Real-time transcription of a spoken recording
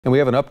And we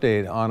have an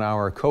update on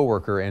our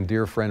coworker and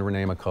dear friend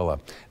Renee McCullough.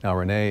 Now,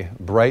 Renee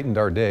brightened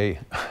our day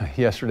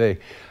yesterday,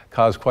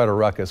 caused quite a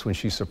ruckus when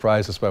she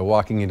surprised us by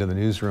walking into the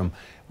newsroom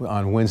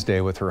on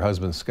Wednesday with her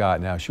husband Scott.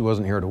 Now, she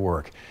wasn't here to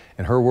work.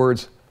 In her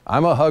words,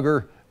 "I'm a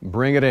hugger,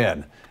 bring it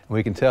in." And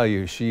we can tell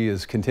you she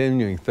is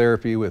continuing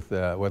therapy with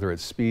whether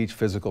it's speech,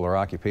 physical, or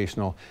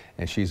occupational,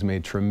 and she's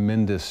made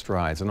tremendous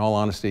strides. In all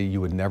honesty,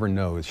 you would never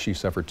know. She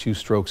suffered 2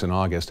 strokes in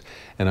August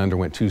and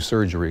underwent 2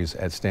 surgeries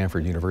at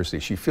Stanford University.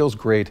 She feels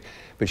great,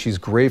 but she's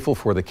grateful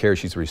for the care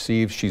she's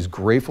received. She's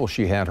grateful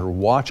she had her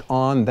watch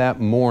on that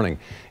morning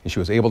and she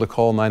was able to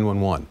call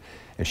 911.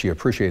 And she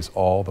appreciates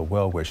all the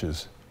well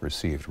wishes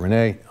received.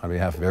 Renee, on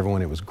behalf of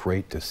everyone, it was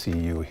great to see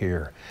you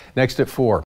here. Next at 4.